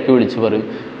 അവരെന്നെ ഇടയ്ക്ക് വിളിച്ച് പറയും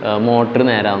മോട്ടർ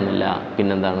നേരാവുന്നില്ല,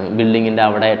 പിന്നെന്താണ് ബിൽഡിങ്ങിൻ്റെ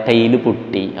അവിടെ ടൈല്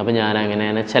പൊട്ടി, അപ്പം ഞാൻ അങ്ങനെ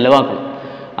ചിലവാക്കണം.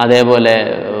 അതേപോലെ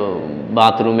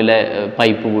ബാത്റൂമിലെ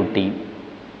പൈപ്പ് പൊട്ടി,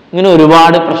 ഇങ്ങനെ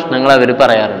ഒരുപാട് പ്രശ്നങ്ങൾ അവർ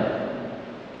പറയാറുണ്ട്.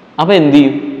 അപ്പം എന്തു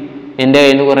ചെയ്യും? എൻ്റെ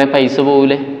കയ്യിൽ നിന്ന് കുറേ പൈസ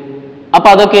പോകൂലേ? അപ്പം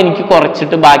അതൊക്കെ എനിക്ക്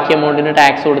കുറച്ചിട്ട് ബാക്കി എമൗണ്ടിന്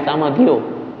ടാക്സ് കൊടുത്താൽ മതിയോ?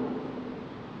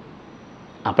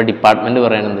 അപ്പം ഡിപ്പാർട്ട്മെൻറ്റ്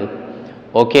പറയണത്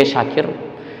ഓക്കെ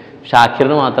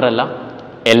ഷാക്കിറിന് മാത്രമല്ല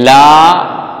എല്ലാ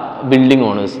ബിൽഡിംഗ്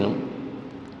ഓണേഴ്സിനും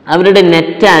അവരുടെ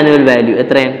നെറ്റ് ആനുവൽ വാല്യൂ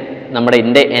എത്രയാണ്? നമ്മുടെ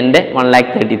എൻ്റെ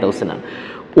 1,30,000 ആണ്.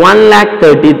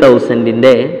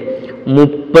 1,30,000-ൻ്റെ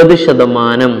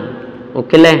 30%.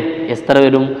 ഓക്കെ അല്ലേ? എത്ര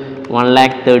വരും?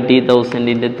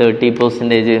 1,30,000-ൻ്റെ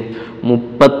 30%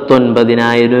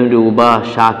 39,000 രൂപ.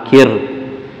 ഷാക്കിർ,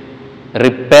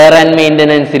 റിപ്പയർ ആൻഡ്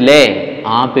മെയിൻ്റനൻസ് ഇല്ലേ,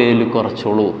 ആ പേരിൽ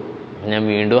കുറച്ചോളൂ. ഞാൻ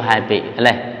വീണ്ടും ഹാപ്പി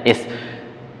അല്ലേ? യെസ്.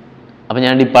 അപ്പം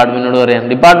ഞാൻ ഡിപ്പാർട്ട്മെൻറ്റിനോട് പറയാം,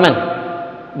 ഡിപ്പാർട്ട്മെൻറ്റ്,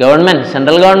 ഗവൺമെൻറ്,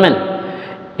 സെൻട്രൽ ഗവൺമെൻറ്,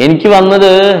 എനിക്ക്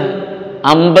വന്നത്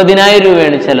 50,000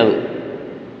 രൂപയാണ് ചിലവ്,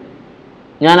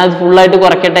 ഞാനത് ഫുള്ളായിട്ട്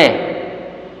കുറയ്ക്കട്ടെ?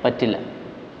 പറ്റില്ല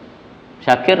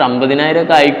ഷാക്കിർ, 50,000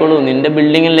 ഒക്കെ ആയിക്കോളൂ, നിന്റെ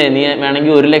ബിൽഡിംഗ് അല്ലേ, നീ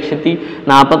വേണമെങ്കിൽ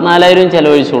 1,44,000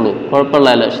 ചിലവഴിച്ചോളൂ,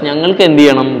 കുഴപ്പമില്ലല്ലോ. പക്ഷെ ഞങ്ങൾക്ക് എന്ത്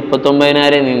ചെയ്യണം?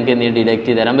 39,000 നിങ്ങൾക്ക് എന്ത് ഡിഡക്ട്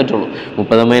ചെയ്ത് തരാൻ പറ്റുള്ളൂ.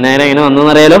 39,000 എങ്ങനെ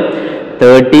വന്നറിയാലോ?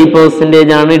 30%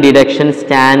 ആണ് ഡിഡക്ഷൻ.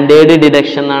 സ്റ്റാൻഡേർഡ്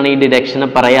ഡിഡക്ഷൻ എന്നാണ് ഈ ഡിഡക്ഷനെ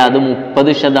പറയുക. അത്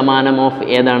 30% ഓഫ്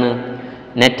ഏതാണ്?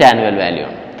 നെറ്റ് ആനുവൽ വാല്യൂ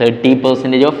ആണ്.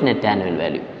 30% ഓഫ് നെറ്റ് ആനുവൽ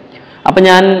വാല്യൂ. അപ്പം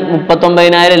ഞാൻ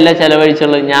 39,000 അല്ല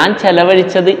ചെലവഴിച്ചുള്ളത്, ഞാൻ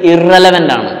ചെലവഴിച്ചത്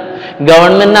ഇറലവൻ്റ് ആണ്.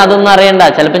 ഗവൺമെന്റിന് അതൊന്നും അറിയണ്ട.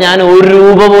 ചിലപ്പോൾ ഞാൻ 1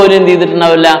 രൂപ പോലും എന്ത്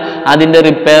ചെയ്തിട്ടുണ്ടാവില്ല, അതിൻ്റെ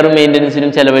റിപ്പയറും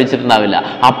മെയിൻ്റനൻസിനും ചെലവഴിച്ചിട്ടുണ്ടാവില്ല.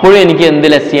 അപ്പോഴും എനിക്ക് എന്ത്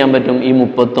ലെസ് ചെയ്യാൻ പറ്റും? ഈ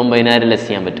 39,000 ലെസ്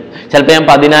ചെയ്യാൻ പറ്റും. ചിലപ്പോൾ ഞാൻ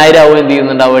 10,000 ആവും എന്ത്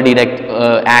ചെയ്യുന്നുണ്ടാവുക, ഡിഡക്റ്റ്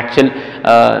ആക്ച്വൽ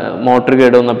മോട്ടർ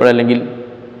കേട് വന്നപ്പോൾ അല്ലെങ്കിൽ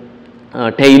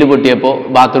ടൈല് പൊട്ടിയപ്പോൾ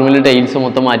ബാത്റൂമിൽ ടൈൽസ്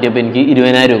മൊത്തം മാറ്റിയപ്പോൾ എനിക്ക്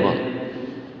 20,000 രൂപ വന്നു.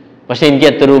 പക്ഷെ എനിക്ക്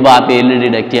എത്ര രൂപ ആ പേരിൽ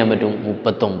ഡിഡക്ട് ചെയ്യാൻ പറ്റും?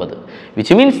 39,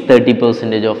 which means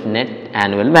 30% of net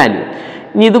annual value.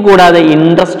 ഇനി ഇത് കൂടാതെ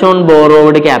ഇൻട്രസ്റ്റ് ഓൺ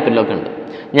ബോറോവഡ് ക്യാപിറ്റലൊക്കെ ഉണ്ട്.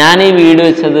 ഞാൻ ഈ വീട്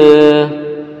വെച്ചത്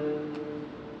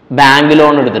ബാങ്ക്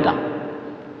ലോൺ എടുത്തിട്ടാണ്.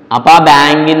 അപ്പോൾ ആ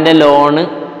ബാങ്കിൻ്റെ ലോണ്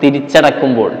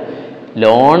തിരിച്ചടക്കുമ്പോൾ,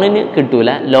 ലോണിന് കിട്ടൂല,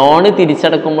 ലോണ്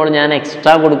തിരിച്ചടക്കുമ്പോൾ ഞാൻ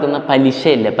എക്സ്ട്രാ കൊടുക്കുന്ന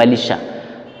പലിശയില്ലേ, പലിശ,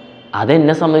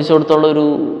 അതെന്നെ സംബന്ധിച്ചിടത്തോളം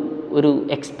ഒരു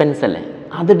എക്സ്പെൻസ് അല്ലേ,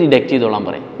 അത് ഡിഡക്ട് ചെയ്തോളാൻ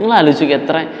പറയും. നിങ്ങൾ ആലോചിക്കുക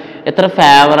എത്ര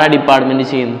ഫേവറാണ് ഡിപ്പാർട്ട്മെൻറ്റ്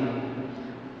ചെയ്യുന്നു.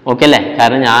 ഓക്കെ അല്ലേ?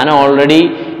 കാരണം ഞാൻ ഓൾറെഡി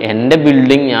എൻ്റെ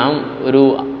ബിൽഡിങ് ഞാൻ ഒരു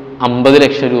 50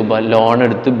 ലക്ഷം രൂപ ലോൺ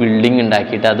എടുത്ത് ബിൽഡിങ്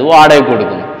ഉണ്ടാക്കിയിട്ട് അത് വാടകയ്ക്ക്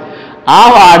കൊടുക്കുന്നു. ആ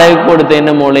വാടകയ്ക്ക്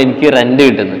കൊടുത്തതിൻ്റെ മുകളിൽ എനിക്ക് റെന്റ്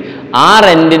കിട്ടുന്നു. ആ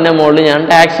റെന്റിൻ്റെ മുകളിൽ ഞാൻ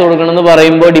ടാക്സ് കൊടുക്കണം എന്ന്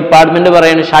പറയുമ്പോൾ ഡിപ്പാർട്ട്മെന്റ്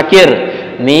പറയുന്നു, ഷാക്കിർ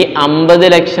നീ 50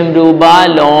 ലക്ഷം രൂപ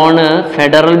ലോണ്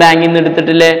ഫെഡറൽ ബാങ്കിൽ നിന്ന്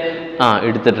എടുത്തിട്ടില്ലേ? ആ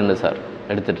എടുത്തിട്ടുണ്ട് സാർ,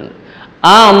 എടുത്തിട്ടുണ്ട്.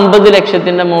 ആ 50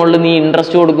 ലക്ഷത്തിൻ്റെ മുകളിൽ നീ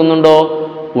ഇൻട്രസ്റ്റ് കൊടുക്കുന്നുണ്ടോ?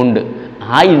 ഉണ്ട്.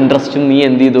 ആ ഇൻട്രസ്റ്റും നീ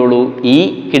എന്ത് ചെയ്തോളൂ? ഈ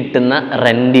കിട്ടുന്ന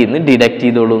റെന്റിൽ നിന്ന് ഡിഡക്ട്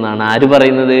ചെയ്തോളൂ എന്നാണ് ആര്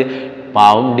പറയുന്നത്?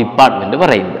 പാവം ഡിപ്പാർട്ട്മെന്റ്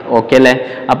പറയുന്നത്. ഓക്കെ അല്ലേ?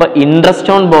 അപ്പൊ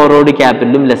ഇൻട്രസ്റ്റ് ഓൺ ബോറോഡ്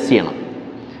ക്യാപിറ്റലും ലെസ് ചെയ്യണം.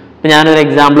 ഇപ്പൊ ഞാനൊരു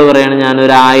എക്സാമ്പിൾ പറയുകയാണ്.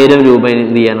 ഞാനൊരു 1000 രൂപ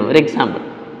എന്ത് ചെയ്യണം? ഒരു എക്സാമ്പിൾ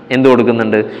എന്ത്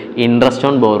കൊടുക്കുന്നുണ്ട്? ഇൻട്രസ്റ്റ്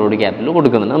ഓൺ ബോറോഡ് ക്യാപിറ്റൽ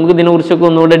കൊടുക്കുന്നുണ്ട്. നമുക്ക് ഇതിനെക്കുറിച്ചൊക്കെ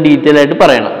ഒന്നുകൂടെ ഡീറ്റെയിൽ ആയിട്ട്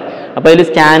പറയണം. അപ്പോൾ അതിൽ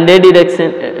സ്റ്റാൻഡേർഡ്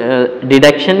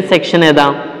ഡിഡക്ഷൻ സെക്ഷൻ ഏതാ?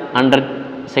 അണ്ടർ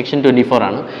സെക്ഷൻ 24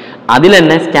 ആണ്. അതിൽ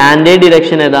തന്നെ സ്റ്റാൻഡേർഡ്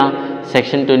ഡിഡക്ഷൻ ഏതാ?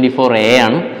 സെക്ഷൻ 24A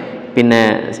ആണ്. പിന്നെ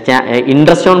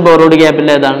ഇൻട്രസ്റ്റ് ഓൺ ബോറോഡ്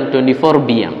ക്യാപിറ്റൽ ഏതാണ്?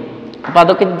 24B ആണ്. അപ്പോൾ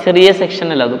അതൊക്കെ ചെറിയ സെക്ഷൻ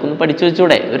അല്ല, അതൊക്കെ ഒന്ന് പഠിച്ചു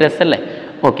വെച്ചൂടെ? ഒരു രസമല്ലേ?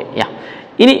 ഓക്കെ.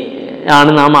 ഇനി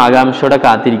ആണ് നാം ആകാംക്ഷയോടെ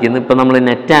കാത്തിരിക്കുന്നത്. ഇപ്പം നമ്മൾ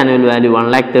നെറ്റ് ആനുവൽ വാല്യൂ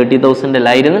 1,30,000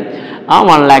 അല്ലായിരുന്നു. ആ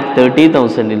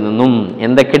 1,30,000 നിന്നും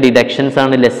എന്തൊക്കെ ഡിഡക്ഷൻസ്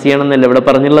ആണ് ലെസ് ചെയ്യണം എന്നല്ല ഇവിടെ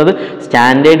പറഞ്ഞുള്ളത്.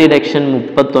 സ്റ്റാൻഡേർഡ് ഡിഡക്ഷൻ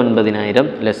 39,000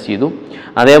 ലെസ് ചെയ്തു.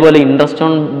 അതേപോലെ ഇൻട്രസ്റ്റ്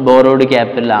ഓൺ ബോറോഡ്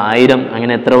ക്യാപിറ്റൽ 1000,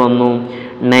 അങ്ങനെ എത്ര വന്നു?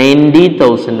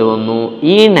 90,000 വന്നു.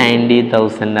 ഈ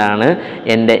 90,000 ആണ്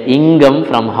എൻ്റെ ഇൻകം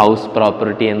ഫ്രം ഹൗസ്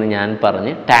പ്രോപ്പർട്ടി എന്ന് ഞാൻ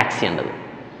പറഞ്ഞ് ടാക്സ് ചെയ്യേണ്ടത്.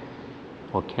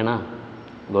 ഓക്കെയാണോ?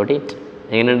 Got it?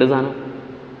 എങ്ങനെയുണ്ട് സാധനം?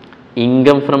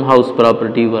 ഇൻകം ഫ്രം ഹൗസ്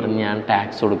പ്രോപ്പർട്ടി പറഞ്ഞ് ഞാൻ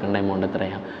ടാക്സ് കൊടുക്കേണ്ട എമൗണ്ട്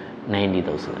എത്രയാണ്?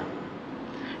 90,000.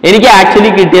 എനിക്ക് ആക്ച്വലി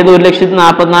കിട്ടിയത്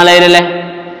 1,44,000 അല്ലേ?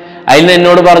 അതിൽ നിന്ന്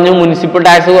എന്നോട് പറഞ്ഞു മുനിസിപ്പൽ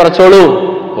ടാക്സ് കുറച്ചോളൂ.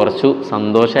 കുറച്ചു,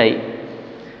 സന്തോഷമായി.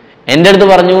 എൻ്റെ അടുത്ത്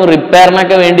പറഞ്ഞു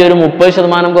റിപ്പയറിനൊക്കെ വേണ്ടി ഒരു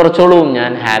 30% കുറച്ചോളൂ.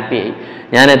 ഞാൻ ഹാപ്പിയായി.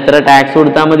 ഞാൻ എത്ര ടാക്സ്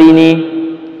കൊടുത്താൽ മതി ഇനി?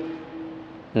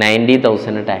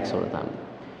 90,000 ടാക്സ് കൊടുത്താൽ മതി.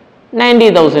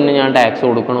 90,000 ഞാൻ ടാക്സ്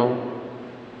കൊടുക്കണോ?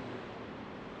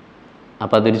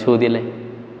 അപ്പം അതൊരു ചോദ്യമല്ലേ?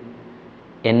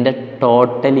 എൻ്റെ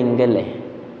ടോട്ടൽ ഇൻകം അല്ലേ?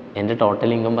 എൻ്റെ ടോട്ടൽ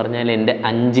ഇൻകം പറഞ്ഞാൽ എൻ്റെ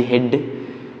 5 head: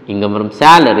 income from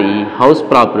salary, house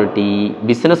property,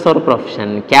 business or profession,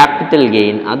 capital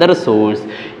gain, other source.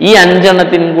 ഈ 5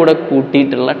 എണ്ണത്തിനും കൂടെ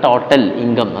കൂട്ടിയിട്ടുള്ള ടോട്ടൽ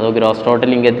ഇൻകം, അതോ ഗ്രോസ് ടോട്ടൽ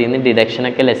ഇൻകത്തിൽ നിന്ന്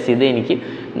ഡിഡക്ഷനൊക്കെ ലെസ് ചെയ്ത് എനിക്ക്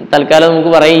തൽക്കാലം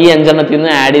നമുക്ക് പറയാം ഈ 5 എണ്ണത്തിൽ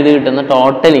നിന്ന് ആഡ് ചെയ്ത് കിട്ടുന്ന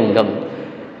ടോട്ടൽ ഇൻകം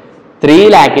 3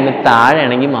 lakhന് താഴെ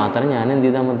ആണെങ്കിൽ മാത്രം ഞാൻ എന്ത്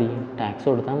ചെയ്താൽ മതി? ടാക്സ്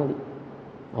കൊടുത്താൽ മതി.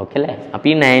 ഓക്കെ അല്ലേ? അപ്പോൾ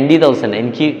ഈ 90,000,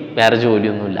 എനിക്ക് വേറെ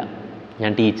ജോലിയൊന്നുമില്ല,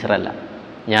 ഞാൻ ടീച്ചറല്ല,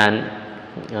 ഞാൻ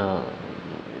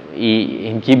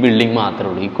എനിക്ക് ഈ ബിൽഡിംഗ് മാത്രമേ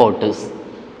ഉള്ളൂ, ഈ ക്വാർട്ടേഴ്സ്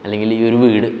അല്ലെങ്കിൽ ഈ ഒരു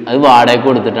വീട്, അത് വാടകയ്ക്ക്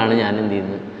കൊടുത്തിട്ടാണ് ഞാൻ എന്ത്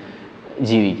ചെയ്യുന്നത്?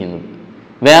 ജീവിക്കുന്നത്.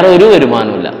 വേറെ ഒരു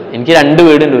വരുമാനമില്ല. എനിക്ക് 2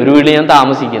 വീടുണ്ട്. ഒരു വീട് ഞാൻ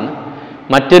താമസിക്കുന്നു,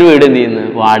 മറ്റൊരു വീട് എന്ത് ചെയ്യുന്നത്?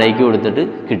 വാടകയ്ക്ക് കൊടുത്തിട്ട്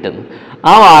കിട്ടുന്നു.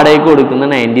 ആ വാടകയ്ക്ക് കൊടുക്കുന്ന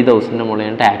 90,000 മുകളിൽ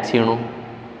ഞാൻ ടാക്സ് ചെയ്യണോ?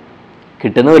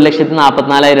 കിട്ടുന്ന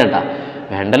 1,44,000 കേട്ടാ,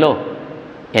 വേണ്ടല്ലോ.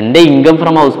 എൻ്റെ ഇൻകം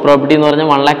ഫ്രം ഹൗസ് പ്രോപ്പർട്ടി എന്ന് പറഞ്ഞാൽ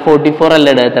 1,44,000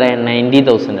 അല്ലേ ഇട? എത്ര?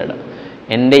 90,000 ഇട.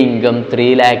 എൻ്റെ ഇൻകം 3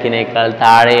 lakhനേക്കാൾ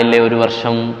താഴെയല്ലേ ഒരു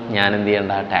വർഷം? ഞാൻ എന്ത്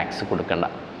ചെയ്യണ്ട? ടാക്സ് കൊടുക്കണ്ട.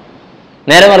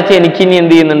 നേരെ മറിച്ച് എനിക്കിനി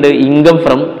എന്ത് ചെയ്യുന്നുണ്ട്? ഇൻകം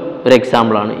ഫ്രം, ഒരു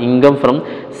എക്സാമ്പിളാണ്, ഇൻകം ഫ്രം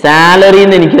സാലറിയിൽ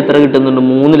നിന്ന് എനിക്ക് എത്ര കിട്ടുന്നുണ്ട്?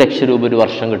 3 ലക്ഷം രൂപ ഒരു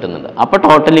വർഷം കിട്ടുന്നുണ്ട്. അപ്പോൾ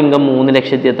ടോട്ടൽ ഇൻകം 3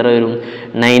 ലക്ഷത്തി എത്ര വരും?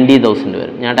 90,000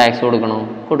 വരും. ഞാൻ ടാക്സ് കൊടുക്കണോ?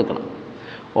 കൊടുക്കണം.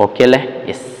 ഓക്കെ അല്ലേ?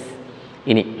 യെസ്.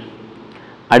 ഇനി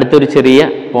അടുത്തൊരു ചെറിയ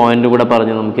പോയിന്റ് കൂടെ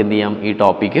പറഞ്ഞ് നമുക്ക് എന്ത് ചെയ്യാം? ഈ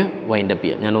ടോപ്പിക്ക് വൈൻഡ് അപ്പ്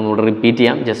ചെയ്യാം. ഞാനൊന്നുകൂടെ റിപ്പീറ്റ്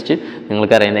ചെയ്യാം. ജസ്റ്റ്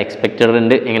നിങ്ങൾക്ക് അറിയുന്ന എക്സ്പെക്റ്റഡ്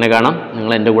റെൻറ്റ് എങ്ങനെ കാണാം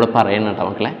നിങ്ങൾ എൻ്റെ കൂടെ പറയണം കേട്ടോ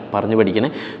മക്കളെ, പറഞ്ഞു പഠിക്കണേ.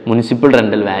 മുനിസിപ്പൽ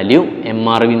റെൻ്റൽ വാല്യൂ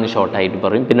MRV എന്ന് ഷോർട്ടായിട്ട്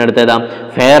പറയും. പിന്നെ അടുത്തേതാ?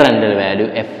 ഫെയർ റെൻ്റൽ വാല്യൂ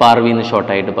FRV എന്ന്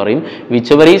ഷോർട്ടായിട്ട് പറയും.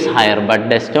 Which ever is higher but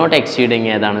does not exceeding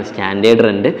ഏതാണ്? Standard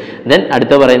rent. ദെൻ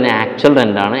അടുത്ത പറയുന്ന ആക്ച്വൽ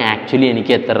റെൻ്റാണ്. ആക്ച്വലി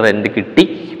എനിക്ക് എത്ര റെൻറ്റ് കിട്ടി.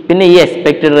 പിന്നെ ഈ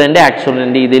എക്സ്പെക്റ്റഡ് റെൻറ്റ്, ആക്ച്വൽ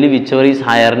റെൻറ്റ്, ഇതിൽ വിച്ച് എവർ ഈസ്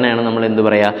ഹയറിനെയാണ് നമ്മൾ എന്ത്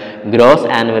പറയുക? ഗ്രോസ്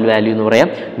ആനുവൽ വാല്യൂ എന്ന് പറയാം.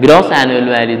 ഗ്രോസ് ആനുവൽ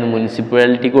വാല്യൂ എന്ന്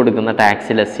മുനിസിപ്പാലിറ്റിക്ക് കൊടുക്കുന്ന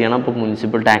ടാക്സ് ലെസ് ചെയ്യണം. അപ്പോൾ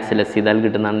മുനിസിപ്പൽ ടാക്സ് ലെസ് ചെയ്താൽ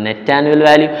കിട്ടുന്നതാണ് net annual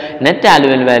value. Net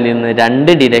annual value നിന്ന്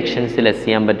 2 ഡിഡക്ഷൻസ് ലെസ്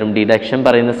ചെയ്യാൻ പറ്റും. ഡിഡക്ഷൻ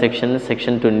പറയുന്ന സെക്ഷൻ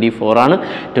 24 ആണ്.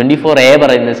 24A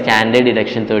പറയുന്നത് standard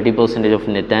deduction 30%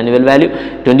 of net annual value.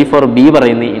 24B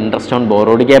പറയുന്നത് ഇൻട്രസ്റ്റ് ഓൺ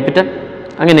ബോറോഡ് ക്യാപിറ്റൽ.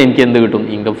 അങ്ങനെ എനിക്ക് എന്ത് കിട്ടും?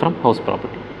 Income from house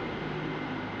property.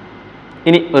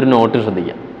 ഇനി ഒരു നോട്ട്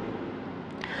ശ്രദ്ധിക്കാം.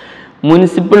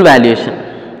 Municipal valuation.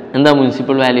 എന്താ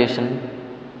മുനിസിപ്പൽ വാല്യുവേഷൻ?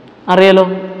 അറിയാലോ.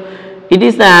 It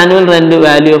is the annual rent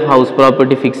value of house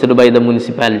property fixed by the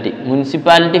municipality.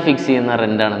 Municipality fix ചെയ്യുന്ന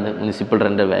റെൻ്റാണെന്ത്? Municipal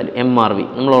rental value, MRV.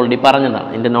 നമ്മൾ ഓൾറെഡി പറഞ്ഞതാണ്,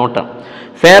 എൻ്റെ നോട്ടാണ്.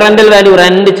 Fair rental value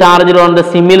rent charged on the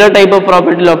similar type of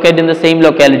property locate in the same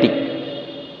locality.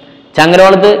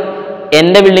 ചങ്ങരവളത്ത്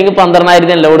എൻ്റെ building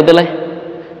 12,000 അല്ല കൊടുത്തുള്ളേ,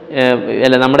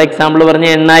 അല്ല നമ്മുടെ example പറഞ്ഞ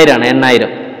 8,000 ആണ്.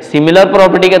 8,000 സിമിലർ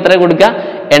പ്രോപ്പർട്ടിക്ക് എത്ര കൊടുക്കുക?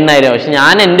 8,000. പക്ഷെ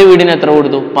ഞാൻ എൻ്റെ വീടിന് എത്ര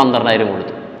കൊടുത്തു? 12,000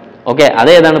 കൊടുത്തു. ഓക്കെ,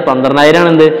 അതേതാണ്? 12,000 ആണ്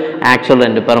എന്ത്? Actual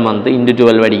rent per month into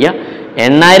 12 അടിക്കുക.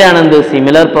 8,000 ആണ് എന്ത്?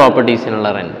 Similar പ്രോപ്പർട്ടീസിനുള്ള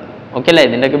rent. ഓക്കെ അല്ലേ?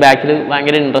 ഇതിൻ്റെയൊക്കെ ബാക്കിൽ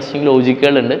ഭയങ്കര ഇൻട്രസ്റ്റിംഗ്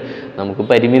ലോജിക്കുകളുണ്ട്. നമുക്ക്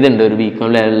പരിമിതി ഉണ്ട് ഒരു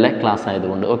ബികോം ലെവലിലെ ക്ലാസ്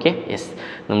ആയതുകൊണ്ട്. Okay, yes.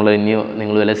 നമ്മൾ ഇനി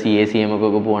നിങ്ങൾ വല്ല CA CM ഒക്കെ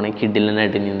പോവുകയാണെങ്കിൽ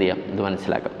കിഡിലനായിട്ട് ഇനി എന്ത് ചെയ്യാം? ഇത്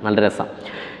മനസ്സിലാക്കാം. നല്ല രസമാണ്.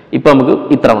 ഇപ്പം നമുക്ക്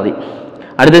ഇത്ര മതി.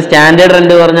 അടുത്ത സ്റ്റാൻഡേർഡ്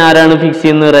റെന്റ് പറഞ്ഞാൽ ആരാണ് ഫിക്സ്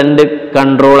ചെയ്യുന്നത്? റെന്റ്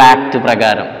കൺട്രോൾ ആക്ട്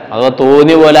പ്രകാരം. അഥവാ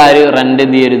തോന്നിയ പോലെ ആര് റെൻ്റ്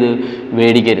എന്ത് ചെയ്യരുത്,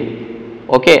 മേടിക്കരുത്.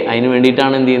 ഓക്കെ, അതിന്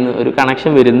വേണ്ടിയിട്ടാണ് എന്ത് ചെയ്യുന്നത്, ഒരു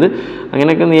കണക്ഷൻ വരുന്നത്.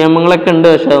 അങ്ങനെയൊക്കെ നിയമങ്ങളൊക്കെ ഉണ്ട്,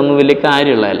 പക്ഷെ അതൊന്നും വലിയ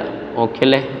കാര്യമുള്ളതല്ല. ഓക്കെ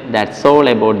അല്ലേ? That's all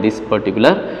about this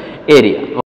particular area.